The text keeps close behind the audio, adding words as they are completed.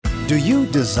Do you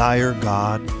desire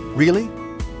God? Really?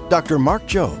 Dr. Mark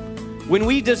Jobe. When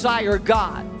we desire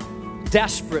God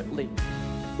desperately,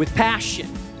 with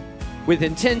passion, with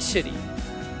intensity,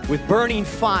 with burning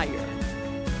fire,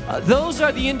 those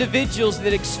are the individuals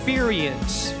that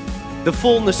experience the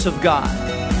fullness of God.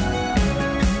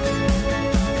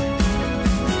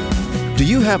 Do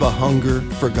you have a hunger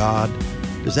for God?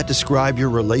 Does that describe your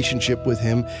relationship with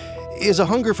Him? Is a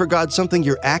hunger for God something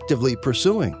you're actively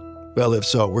pursuing? Well, if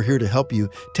so, we're here to help you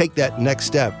take that next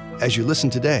step as you listen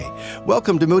today.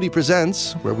 Welcome to Moody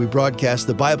Presents, where we broadcast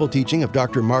the Bible teaching of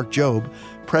Dr. Mark Jobe,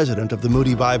 president of the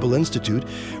Moody Bible Institute.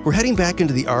 We're heading back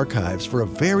into the archives for a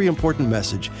very important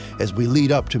message as we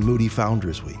lead up to Moody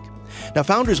Founders Week. Now,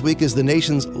 Founders Week is the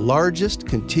nation's largest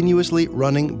continuously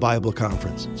running Bible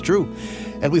conference. It's true.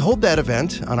 And we hold that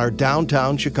event on our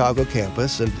downtown Chicago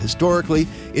campus, and historically,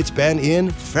 it's been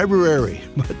in February.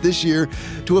 But this year,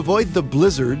 to avoid the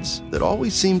blizzards that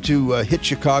always seem to hit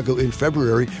Chicago in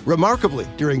February, remarkably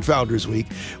during Founders Week,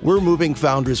 we're moving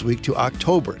Founders Week to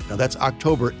October. Now, that's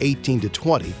October 18 to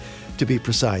 20, to be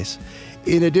precise.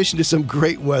 In addition to some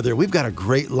great weather, we've got a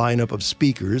great lineup of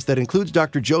speakers that includes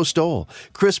Dr. Joe Stowell,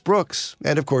 Chris Brooks,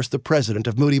 and of course the president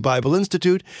of Moody Bible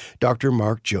Institute, Dr.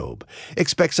 Mark Jobe.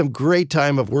 Expect some great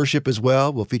time of worship as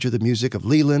well. We'll feature the music of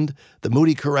Leland, the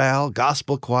Moody Chorale,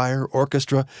 Gospel Choir,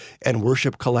 Orchestra, and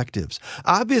worship collectives.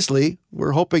 Obviously,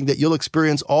 we're hoping that you'll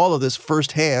experience all of this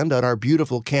firsthand on our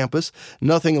beautiful campus.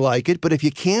 Nothing like it, but if you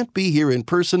can't be here in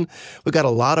person, we've got a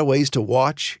lot of ways to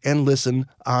watch and listen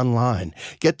online.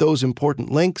 Get those important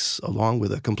links, along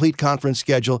with a complete conference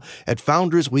schedule, at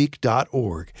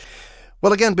foundersweek.org.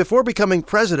 Well, again, before becoming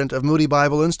president of Moody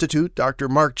Bible Institute, Dr.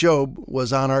 Mark Jobe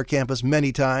was on our campus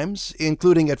many times,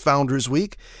 including at Founders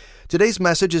Week. Today's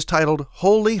message is titled,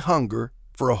 Holy Hunger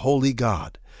for a Holy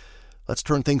God. Let's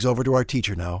turn things over to our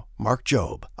teacher now, Mark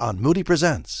Jobe, on Moody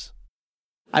Presents.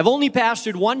 I've only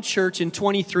pastored one church in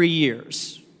 23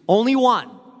 years. Only one.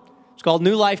 It's called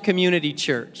New Life Community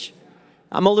Church.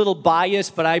 I'm a little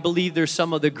biased, but I believe they're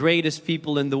some of the greatest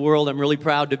people in the world. I'm really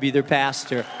proud to be their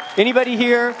pastor. Anybody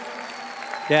here?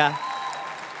 Yeah.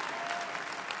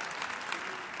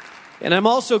 And I'm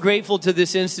also grateful to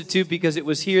this institute because it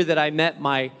was here that I met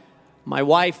my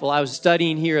wife while I was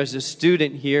studying here as a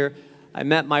student here. I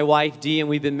met my wife, Dee, and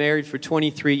we've been married for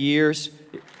 23 years.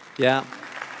 Yeah.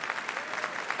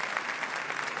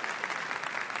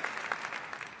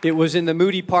 It was in the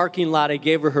Moody parking lot I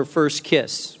gave her first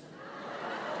kiss.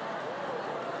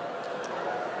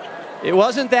 It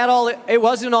wasn't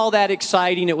all that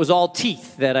exciting. It was all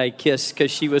teeth that I kissed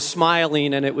because she was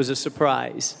smiling and it was a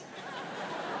surprise.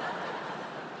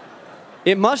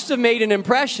 It must have made an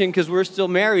impression because we're still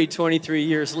married 23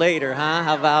 years later, huh?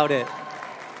 How about it?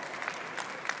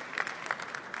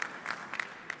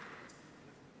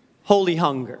 Holy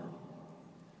hunger.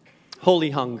 Holy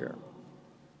hunger.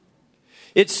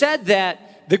 It's said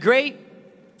that the great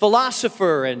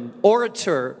philosopher and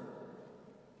orator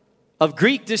of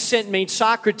Greek descent named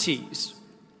Socrates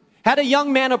had a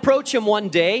young man approach him one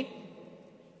day.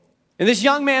 And this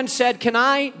young man said, "Can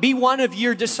I be one of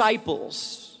your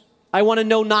disciples? I want to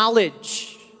know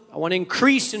knowledge. I want to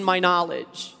increase in my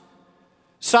knowledge."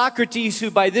 Socrates, who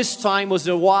by this time was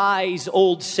a wise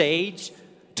old sage,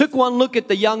 took one look at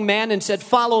the young man and said,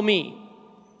 "Follow me."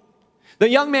 The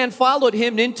young man followed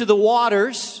him into the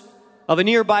waters of a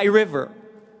nearby river.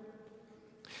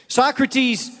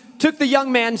 Socrates took the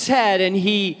young man's head and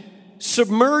he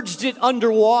submerged it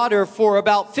underwater for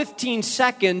about 15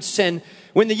 seconds. And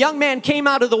when the young man came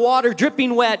out of the water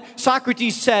dripping wet,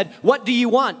 Socrates said, "What do you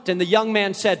want?" And the young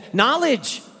man said,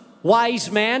 "Knowledge,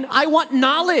 wise man. I want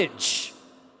knowledge."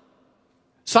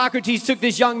 Socrates took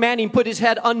this young man and put his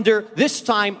head under, this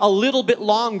time a little bit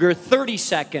longer, 30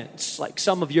 seconds, like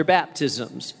some of your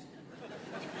baptisms.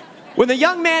 When the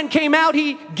young man came out,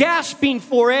 he gasping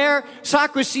for air.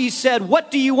 Socrates said,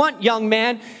 "What do you want, young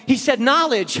man?" He said,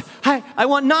 "Knowledge. I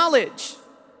want knowledge."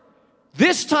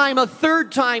 This time, a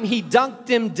third time, he dunked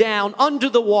him down under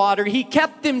the water. He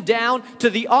kept him down to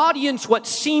the audience what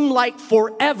seemed like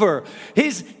forever.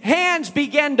 His hands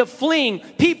began to fling.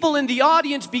 People in the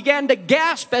audience began to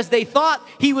gasp as they thought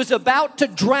he was about to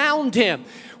drown him.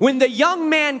 When the young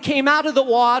man came out of the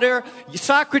water,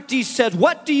 Socrates said,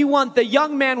 "What do you want?" The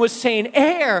young man was saying,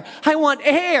 "Air. I want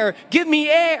air. Give me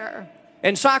air."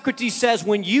 And Socrates says,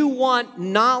 when you want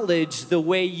knowledge the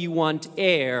way you want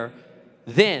air,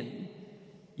 then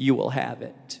you will have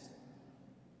it.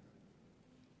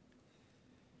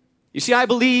 You see, I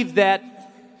believe that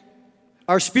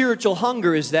our spiritual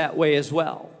hunger is that way as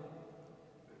well.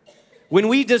 When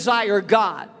we desire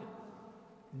God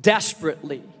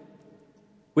desperately,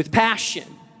 with passion,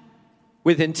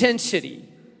 with intensity,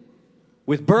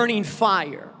 with burning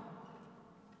fire.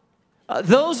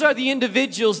 Those are the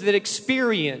individuals that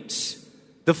experience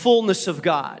the fullness of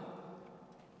God.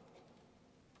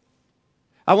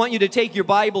 I want you to take your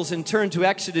Bibles and turn to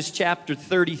Exodus chapter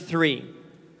 33.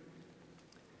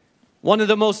 One of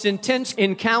the most intense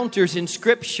encounters in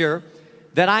Scripture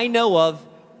that I know of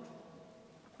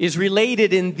is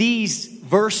related in these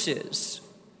verses.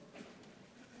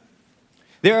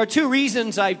 There are two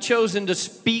reasons I've chosen to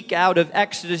speak out of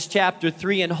Exodus chapter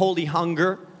 3 and holy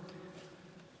hunger.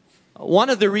 One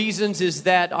of the reasons is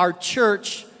that our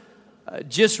church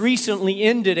just recently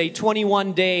ended a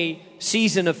 21-day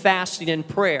season of fasting and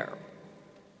prayer.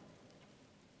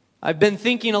 I've been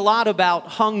thinking a lot about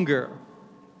hunger.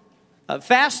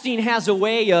 Fasting has a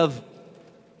way of,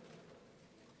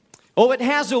 it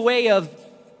has a way of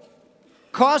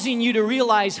causing you to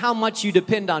realize how much you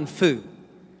depend on food.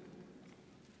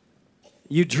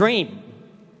 You dream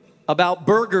about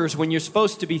burgers when you're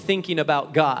supposed to be thinking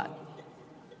about God.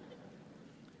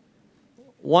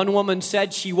 One woman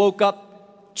said she woke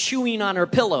up chewing on her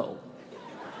pillow.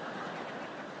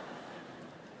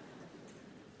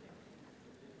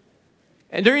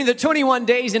 And during the 21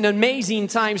 days, an amazing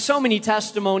time, so many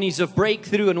testimonies of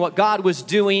breakthrough and what God was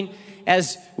doing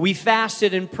as we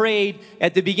fasted and prayed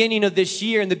at the beginning of this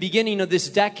year and the beginning of this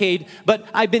decade. But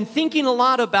I've been thinking a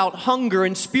lot about hunger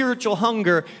and spiritual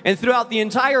hunger. And throughout the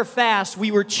entire fast,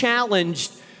 we were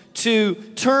challenged to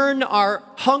turn our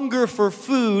hunger for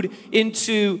food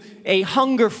into a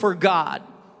hunger for God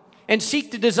and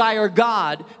seek to desire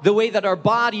God the way that our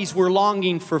bodies were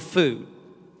longing for food.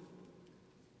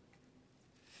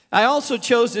 I also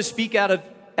chose to speak out of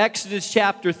Exodus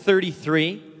chapter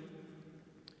 33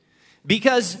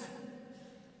 because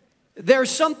there's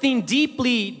something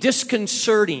deeply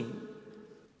disconcerting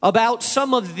about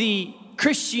some of the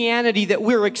Christianity that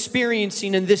we're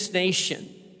experiencing in this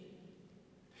nation.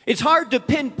 It's hard to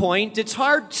pinpoint, it's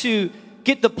hard to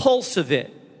get the pulse of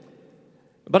it.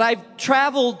 But I've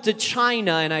traveled to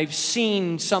China and I've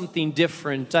seen something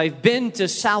different. I've been to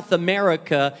South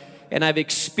America and I've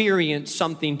experienced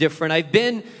something different. I've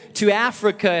been to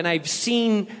Africa and I've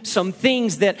seen some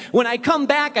things that when I come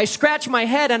back, I scratch my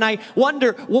head and I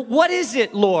wonder, what is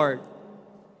it, Lord,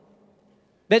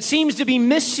 that seems to be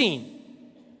missing?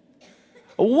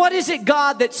 What is it,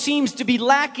 God, that seems to be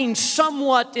lacking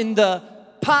somewhat in the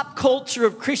pop culture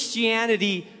of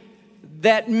Christianity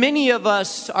that many of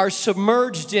us are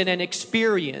submerged in and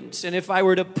experience? And if I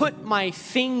were to put my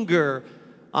finger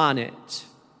on it,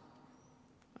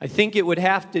 I think it would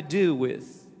have to do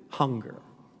with hunger,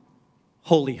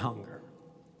 holy hunger.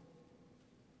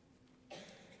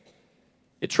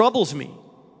 It troubles me.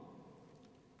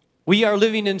 We are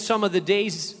living in some of the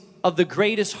days of the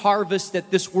greatest harvest that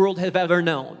this world has ever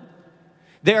known.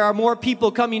 There are more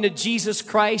people coming to Jesus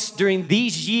Christ during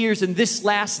these years and this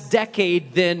last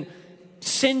decade than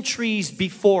centuries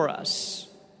before us.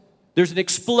 There's an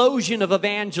explosion of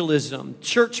evangelism,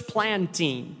 church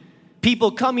planting,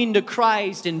 people coming to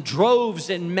Christ in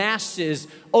droves and masses,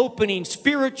 opening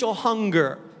spiritual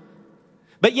hunger.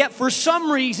 But yet for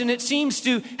some reason it seems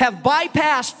to have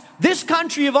bypassed this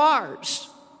country of ours.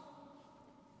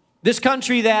 This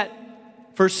country that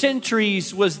for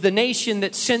centuries was the nation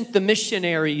that sent the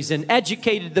missionaries and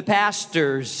educated the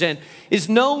pastors and is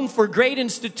known for great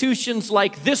institutions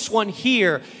like this one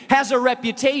here, has a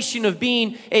reputation of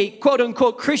being a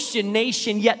quote-unquote Christian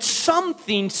nation, yet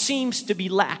something seems to be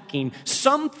lacking.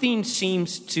 Something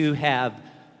seems to have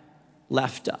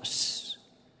left us.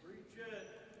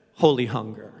 Holy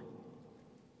hunger.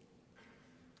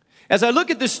 As I look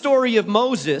at the story of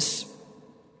Moses,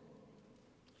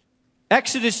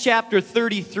 Exodus chapter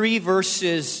 33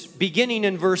 verses, beginning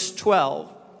in verse 12.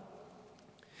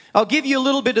 I'll give you a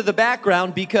little bit of the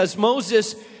background because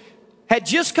Moses had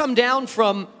just come down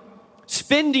from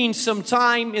spending some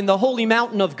time in the holy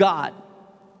mountain of God.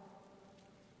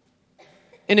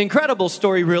 An incredible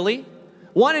story, really.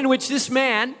 One in which this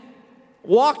man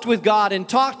walked with God and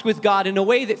talked with God in a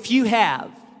way that few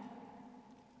have.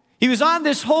 He was on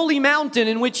this holy mountain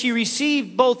in which he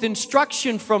received both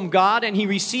instruction from God and he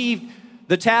received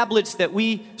the tablets that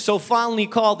we so fondly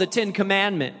call the Ten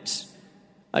Commandments.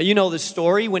 You know the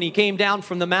story. When he came down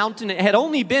from the mountain, it had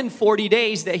only been 40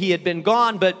 days that he had been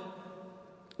gone, but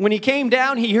when he came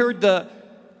down, he heard the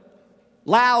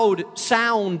loud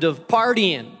sound of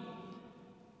partying.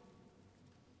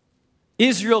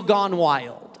 Israel gone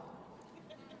wild.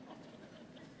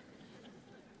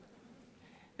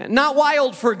 Not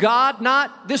wild for God,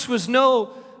 this was no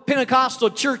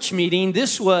Pentecostal church meeting.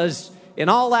 This was an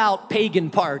all-out pagan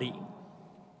party.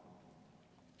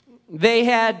 They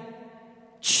had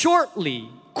shortly,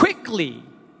 quickly,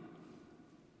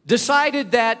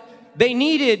 decided that they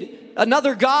needed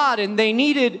another god and they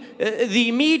needed the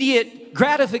immediate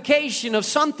gratification of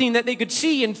something that they could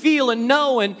see and feel and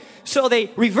know. And so they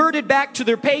reverted back to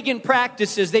their pagan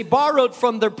practices. They borrowed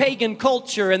from their pagan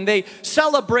culture and they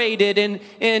celebrated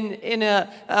in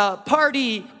a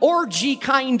party orgy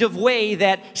kind of way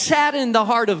that saddened the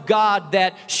heart of God,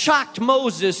 that shocked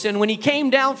Moses. And when he came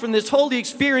down from this holy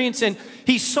experience and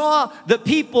he saw the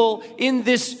people in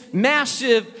this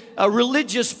massive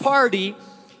religious party,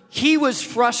 he was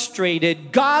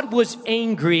frustrated, God was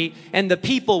angry, and the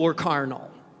people were carnal.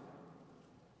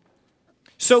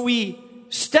 So we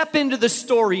step into the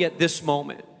story at this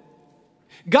moment.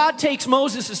 God takes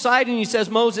Moses aside and he says,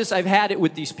 Moses, I've had it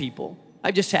with these people.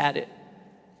 I've just had it.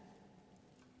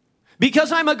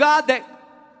 Because I'm a God that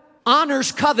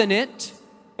honors covenant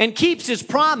and keeps his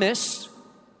promise,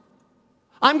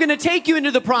 I'm going to take you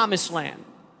into the promised land.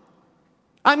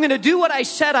 I'm going to do what I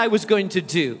said I was going to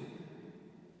do.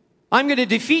 I'm going to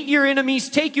defeat your enemies,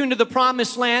 take you into the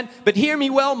promised land. But hear me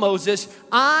well, Moses,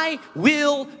 I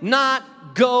will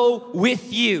not go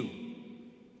with you.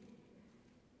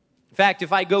 In fact,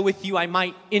 if I go with you, I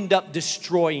might end up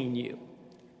destroying you.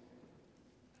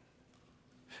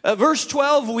 Verse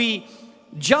 12, we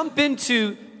jump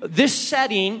into this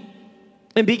setting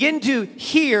and begin to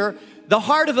hear the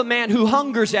heart of a man who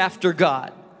hungers after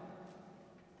God.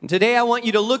 And today I want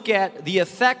you to look at the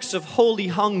effects of holy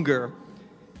hunger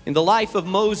in the life of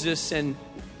Moses and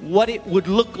what it would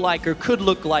look like or could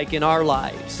look like in our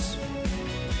lives.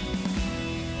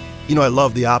 You know, I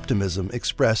love the optimism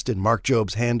expressed in Mark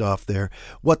Job's handoff there,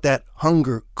 what that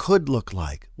hunger could look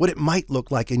like, what it might look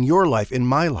like in your life, in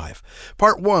my life.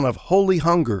 Part 1 of Holy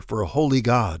Hunger for a Holy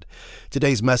God.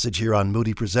 Today's message here on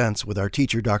Moody Presents with our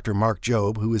teacher, Dr. Mark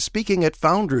Job, who is speaking at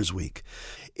Founders Week.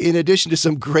 In addition to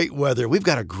some great weather, we've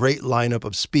got a great lineup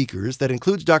of speakers that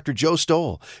includes Dr. Joe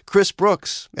Stoll, Chris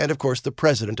Brooks, and of course the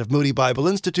president of Moody Bible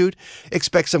Institute.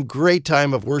 Expect some great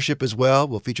time of worship as well.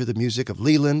 We'll feature the music of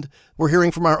Leland. We're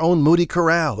hearing from our own Moody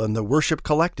Chorale and the worship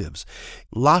collectives.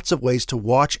 Lots of ways to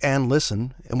watch and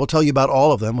listen, and we'll tell you about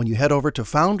all of them when you head over to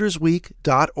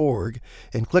foundersweek.org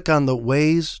and click on the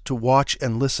Ways to Watch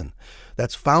and Listen.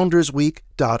 That's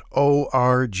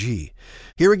foundersweek.org.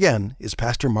 Here again is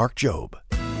Pastor Mark Job.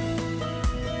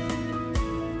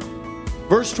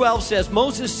 Verse 12 says,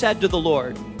 Moses said to the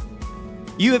Lord,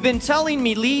 you have been telling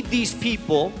me, lead these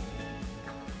people,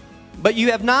 but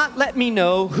you have not let me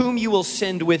know whom you will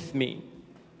send with me.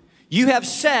 You have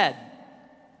said,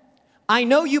 I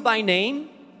know you by name,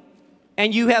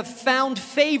 and you have found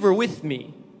favor with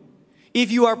me.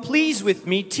 If you are pleased with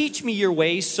me, teach me your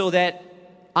ways so that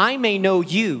I may know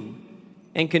you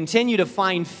and continue to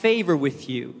find favor with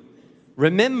you.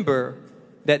 Remember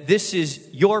that this is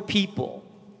your people.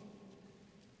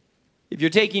 If you're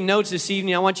taking notes this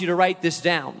evening, I want you to write this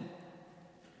down.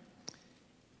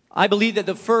 I believe that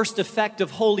the first effect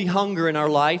of holy hunger in our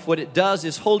life, what it does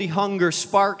is holy hunger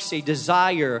sparks a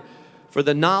desire for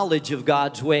the knowledge of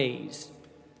God's ways,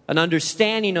 an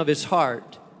understanding of his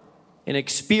heart, an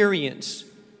experience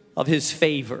of his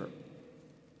favor.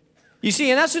 You see,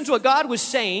 in essence, what God was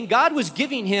saying, God was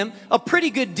giving him a pretty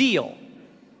good deal.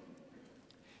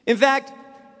 In fact,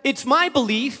 it's my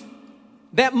belief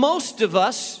that most of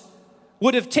us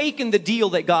would have taken the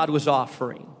deal that God was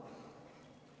offering.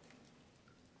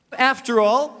 After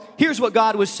all, here's what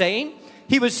God was saying.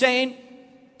 He was saying,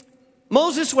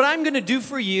 Moses, what I'm going to do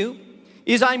for you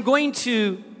is I'm going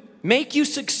to make you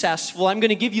successful. I'm going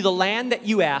to give you the land that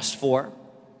you asked for.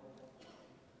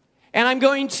 And I'm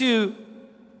going to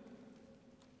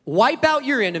wipe out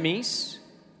your enemies.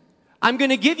 I'm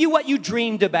going to give you what you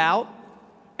dreamed about.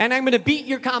 And I'm going to beat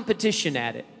your competition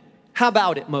at it. How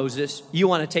about it, Moses? You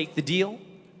want to take the deal?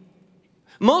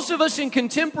 Most of us in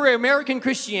contemporary American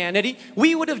Christianity,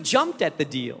 we would have jumped at the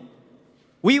deal.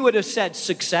 We would have said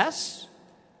success,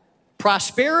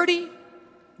 prosperity,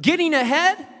 getting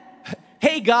ahead.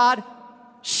 Hey, God,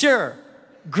 sure,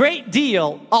 great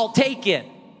deal, I'll take it.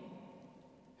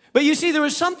 But you see, there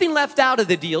was something left out of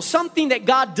the deal, something that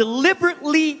God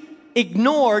deliberately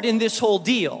ignored in this whole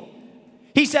deal.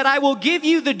 He said, I will give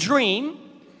you the dream,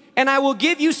 and I will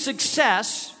give you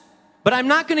success, but I'm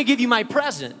not going to give you my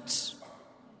presence.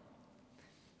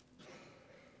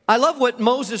 I love what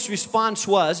Moses' response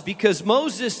was because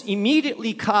Moses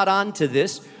immediately caught on to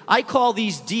this. I call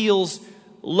these deals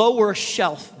lower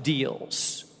shelf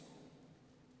deals.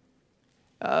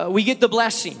 We get the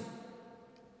blessing.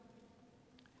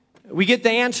 We get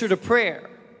the answer to prayer.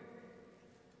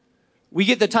 We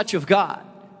get the touch of God.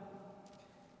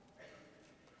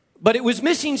 But it was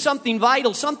missing something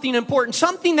vital, something important,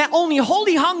 something that only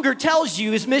holy hunger tells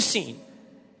you is missing.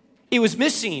 It was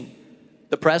missing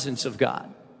the presence of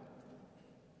God.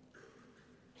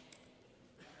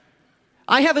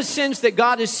 I have a sense that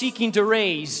God is seeking to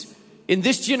raise in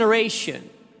this generation.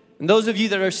 And those of you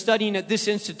that are studying at this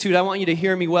institute, I want you to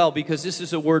hear me well, because this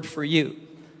is a word for you.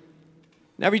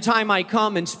 And every time I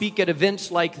come and speak at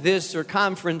events like this or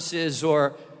conferences,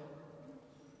 or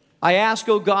I ask,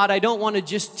 oh God, I don't want to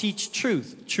just teach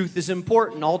truth. Truth is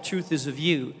important. All truth is of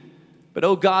you. But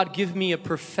oh God, give me a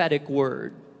prophetic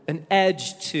word, an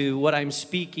edge to what I'm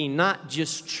speaking, not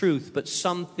just truth, but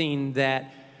something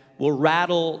that will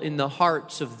rattle in the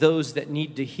hearts of those that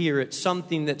need to hear it,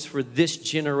 something that's for this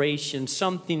generation,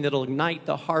 something that'll ignite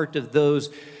the heart of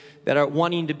those that are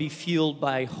wanting to be fueled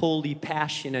by holy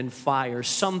passion and fire,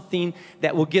 something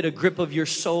that will get a grip of your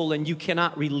soul and you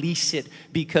cannot release it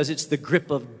because it's the grip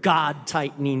of God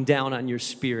tightening down on your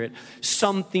spirit,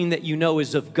 something that you know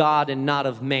is of God and not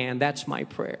of man. That's my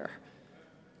prayer.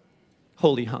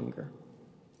 Holy hunger.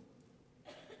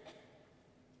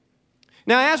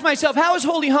 Now I ask myself, how is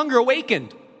holy hunger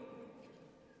awakened?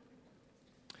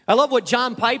 I love what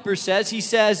John Piper says. He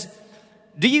says,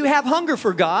 do you have hunger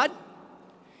for God?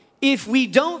 If we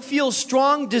don't feel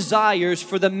strong desires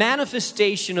for the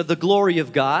manifestation of the glory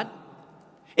of God,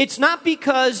 it's not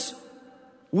because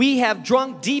we have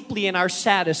drunk deeply and are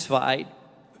satisfied.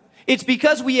 It's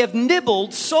because we have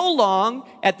nibbled so long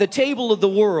at the table of the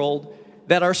world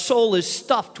that our soul is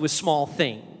stuffed with small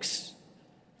things.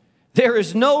 There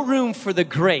is no room for the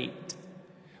great.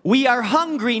 We are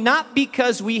hungry not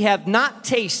because we have not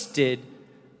tasted,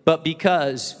 but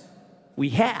because we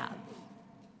have.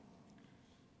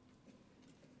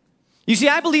 You see,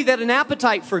 I believe that an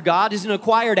appetite for God is an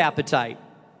acquired appetite.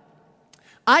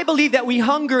 I believe that we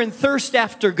hunger and thirst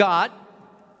after God.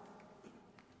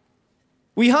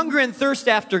 We hunger and thirst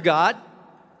after God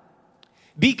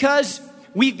because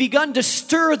we've begun to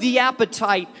stir the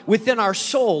appetite within our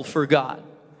soul for God.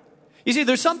 You see,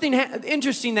 there's something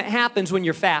interesting that happens when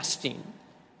you're fasting.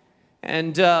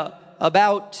 And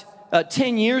about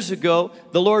 10 years ago,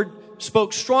 the Lord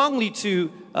spoke strongly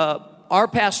to our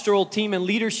pastoral team and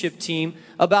leadership team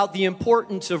about the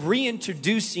importance of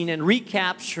reintroducing and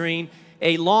recapturing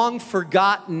a long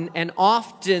forgotten and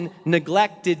often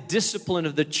neglected discipline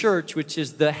of the church, which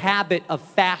is the habit of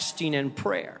fasting and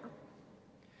prayer.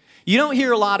 You don't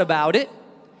hear a lot about it.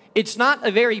 It's not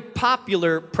a very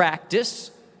popular practice.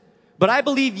 But I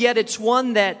believe yet it's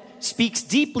one that speaks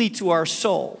deeply to our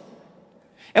soul.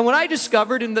 And what I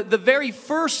discovered in the very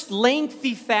first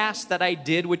lengthy fast that I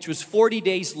did, which was 40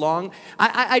 days long,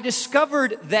 I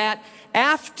discovered that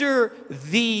after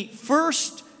the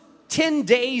first 10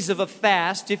 days of a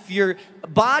fast, if your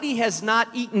body has not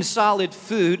eaten solid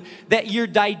food, that your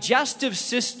digestive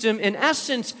system in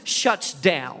essence shuts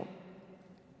down.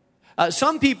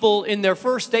 Some people in their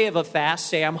first day of a fast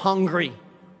say, I'm hungry.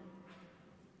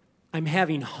 I'm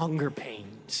having hunger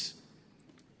pains.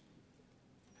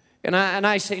 And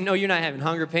I say, no, you're not having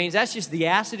hunger pains. That's just the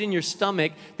acid in your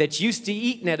stomach that's used to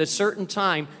eating at a certain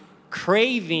time,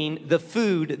 craving the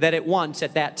food that it wants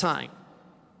at that time.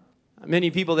 Many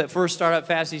people that first start out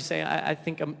fasting say, I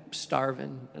think I'm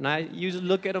starving. And I usually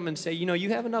look at them and say, you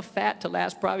have enough fat to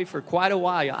last probably for quite a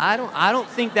while. I don't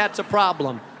think that's a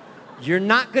problem. You're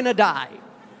not going to die.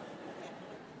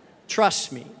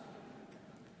 Trust me.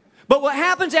 But what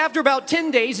happens after about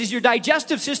 10 days is your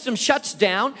digestive system shuts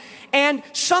down and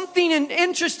something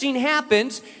interesting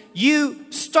happens. You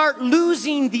start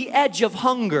losing the edge of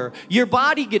hunger. Your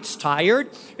body gets tired.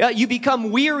 You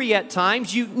become weary at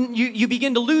times. You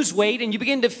begin to lose weight and you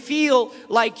begin to feel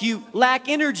like you lack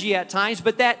energy at times.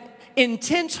 But that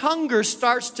intense hunger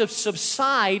starts to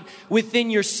subside within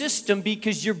your system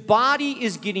because your body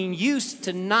is getting used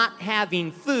to not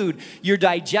having food. Your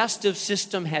digestive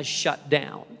system has shut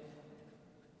down.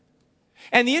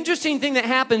 And the interesting thing that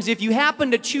happens, if you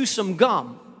happen to chew some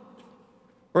gum,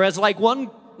 or as like one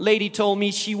lady told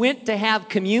me, she went to have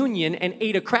communion and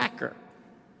ate a cracker.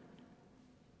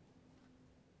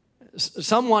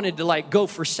 Some wanted to like go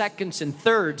for seconds and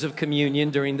thirds of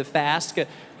communion during the fast.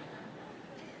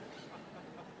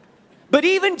 But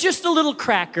even just a little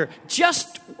cracker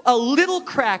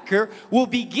will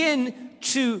begin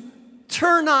to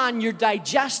turn on your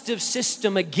digestive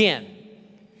system again.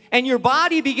 And your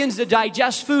body begins to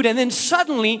digest food, and then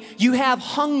suddenly you have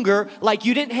hunger like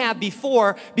you didn't have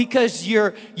before because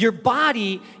your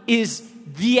body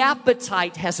the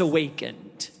appetite has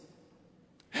awakened.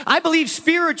 I believe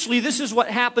spiritually this is what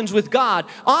happens with God.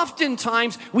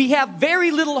 Oftentimes we have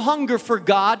very little hunger for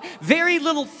God, very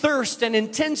little thirst and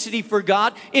intensity for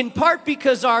God, in part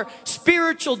because our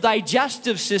spiritual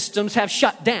digestive systems have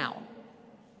shut down.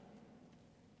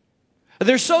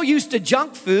 They're so used to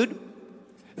junk food,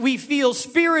 we feel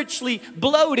spiritually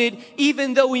bloated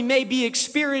even though we may be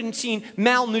experiencing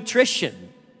malnutrition.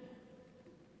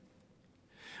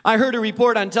 I heard a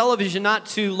report on television not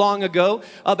too long ago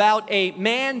about a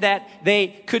man that they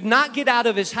could not get out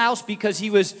of his house because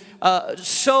he was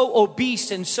so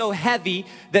obese and so heavy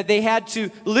that they had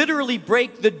to literally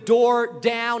break the door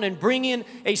down and bring in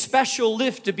a special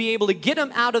lift to be able to get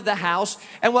him out of the house.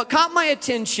 And what caught my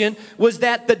attention was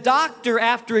that the doctor,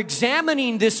 after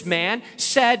examining this man,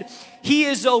 said he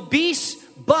is obese,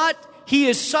 but he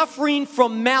is suffering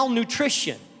from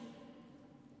malnutrition.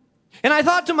 And I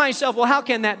thought to myself, well, how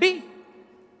can that be?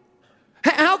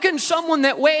 How can someone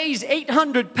that weighs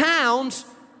 800 pounds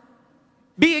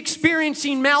be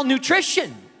experiencing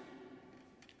malnutrition?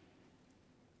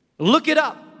 Look it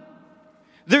up.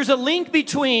 There's a link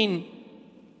between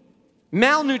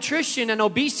malnutrition and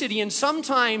obesity, and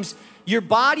sometimes your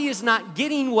body is not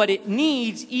getting what it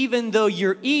needs even though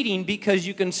you're eating, because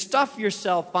you can stuff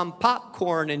yourself on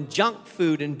popcorn and junk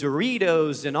food and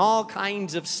Doritos and all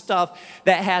kinds of stuff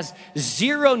that has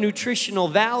zero nutritional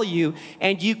value,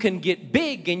 and you can get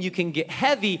big and you can get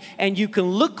heavy and you can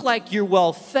look like you're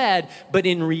well fed, but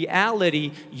in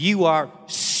reality you are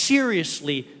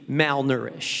seriously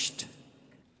malnourished.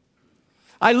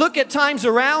 I look at times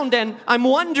around and I'm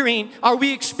wondering, are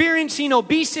we experiencing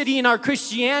obesity in our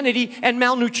Christianity and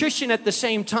malnutrition at the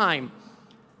same time?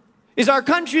 Is our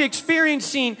country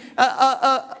experiencing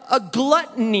a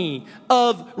gluttony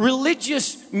of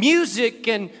religious music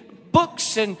and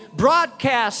books and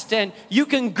broadcast, and you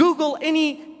can Google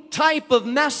any type of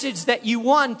message that you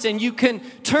want, and you can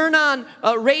turn on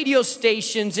radio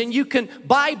stations, and you can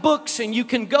buy books, and you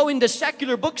can go into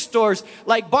secular bookstores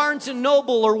like Barnes &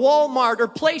 Noble or Walmart or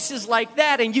places like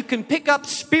that, and you can pick up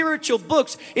spiritual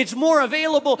books. It's more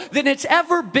available than it's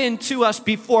ever been to us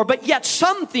before, but yet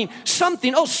something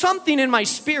in my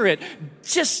spirit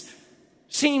just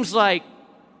seems like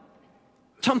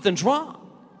something's wrong.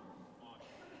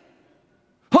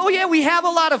 Oh yeah, we have a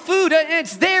lot of food, and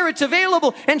it's there, it's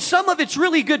available, and some of it's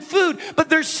really good food, but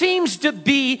there seems to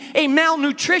be a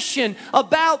malnutrition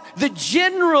about the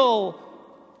general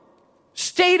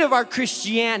state of our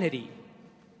Christianity.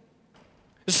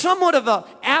 Somewhat of an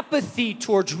apathy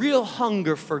towards real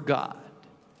hunger for God.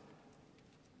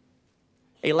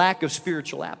 A lack of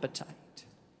spiritual appetite.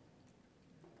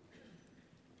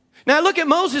 Now I look at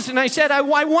Moses and I said, I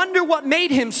wonder what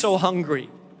made him so hungry.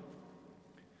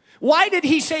 Why did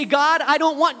he say, God, I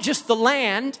don't want just the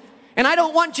land, and I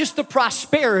don't want just the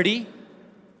prosperity,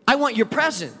 I want your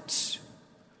presence?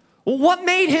 Well, what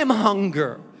made him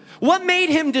hunger? What made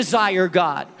him desire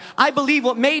God? I believe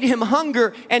what made him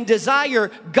hunger and desire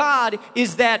God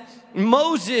is that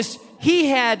Moses, he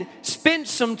had spent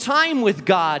some time with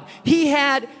God. He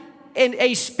had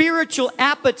a spiritual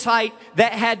appetite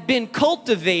that had been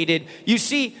cultivated. You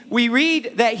see, we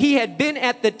read that he had been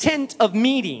at the tent of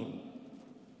meeting.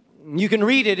 You can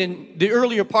read it in the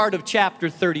earlier part of chapter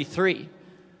 33.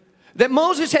 That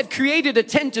Moses had created a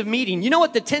tent of meeting. You know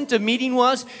what the tent of meeting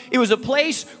was? It was a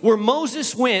place where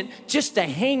Moses went just to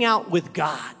hang out with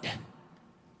God.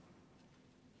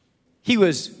 He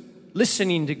was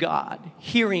listening to God,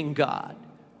 hearing God,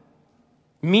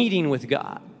 meeting with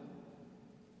God.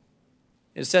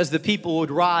 It says the people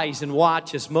would rise and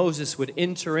watch as Moses would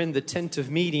enter in the tent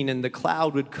of meeting, and the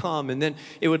cloud would come, and then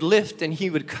it would lift and he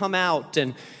would come out,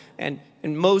 and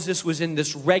Moses was in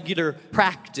this regular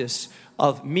practice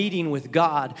of meeting with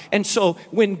God. And so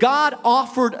when God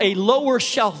offered a lower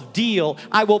shelf deal,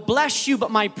 I will bless you,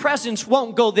 but my presence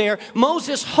won't go there,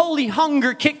 Moses' holy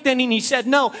hunger kicked in and he said,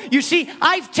 no, you see,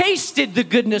 I've tasted the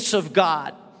goodness of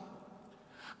God.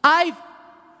 I've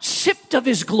sipped of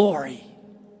his glory.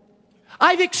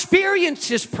 I've experienced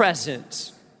his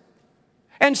presence.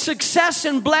 And success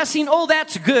and blessing, oh,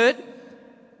 that's good.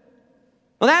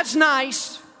 Well, that's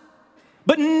nice.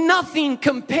 But nothing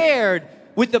compared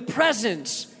with the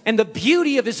presence and the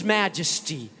beauty of his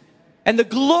majesty and the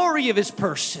glory of his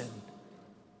person.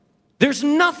 There's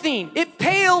nothing. It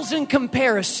pales in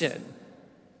comparison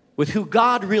with who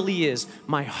God really is.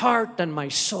 My heart and my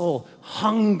soul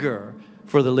hunger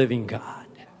for the living God.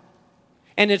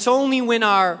 And it's only when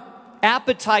our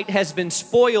appetite has been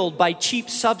spoiled by cheap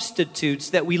substitutes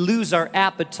that we lose our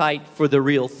appetite for the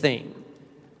real thing.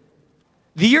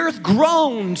 The earth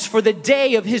groans for the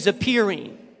day of his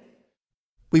appearing.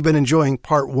 We've been enjoying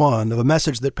part one of a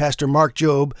message that Pastor Mark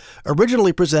Jobe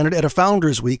originally presented at a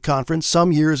Founders Week conference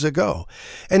some years ago.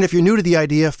 And if you're new to the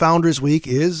idea, Founders Week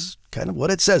is kind of what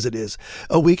it says it is,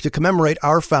 a week to commemorate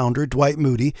our founder, Dwight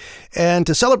Moody. And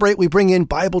to celebrate, we bring in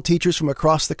Bible teachers from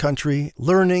across the country,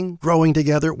 learning, growing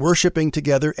together, worshiping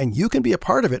together. And you can be a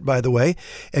part of it, by the way,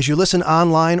 as you listen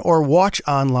online or watch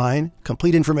online.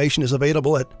 Complete information is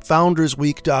available at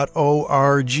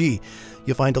foundersweek.org.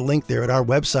 You'll find a link there at our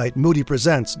website,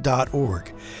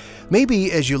 moodypresents.org.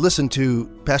 Maybe as you listen to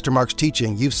Pastor Mark's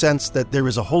teaching, you've sensed that there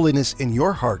is a holiness in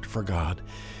your heart for God,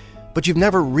 but you've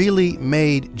never really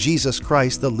made Jesus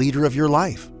Christ the leader of your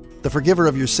life, the forgiver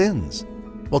of your sins.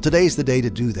 Well, today's the day to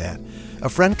do that. A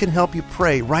friend can help you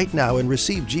pray right now and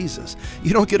receive Jesus.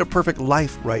 You don't get a perfect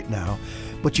life right now,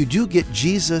 but you do get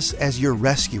Jesus as your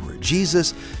rescuer,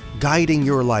 Jesus guiding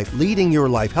your life, leading your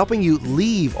life, helping you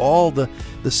leave all the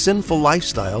sinful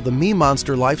lifestyle, the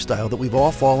me-monster lifestyle that we've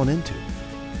all fallen into.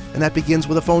 And that begins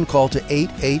with a phone call to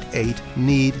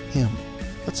 888-NEED-HIM.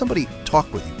 Let somebody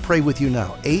talk with you, pray with you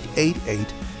now.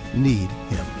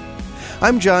 888-NEED-HIM.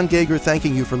 I'm John Gager,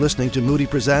 thanking you for listening to Moody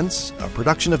Presents, a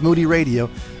production of Moody Radio,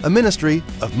 a ministry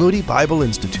of Moody Bible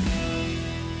Institute.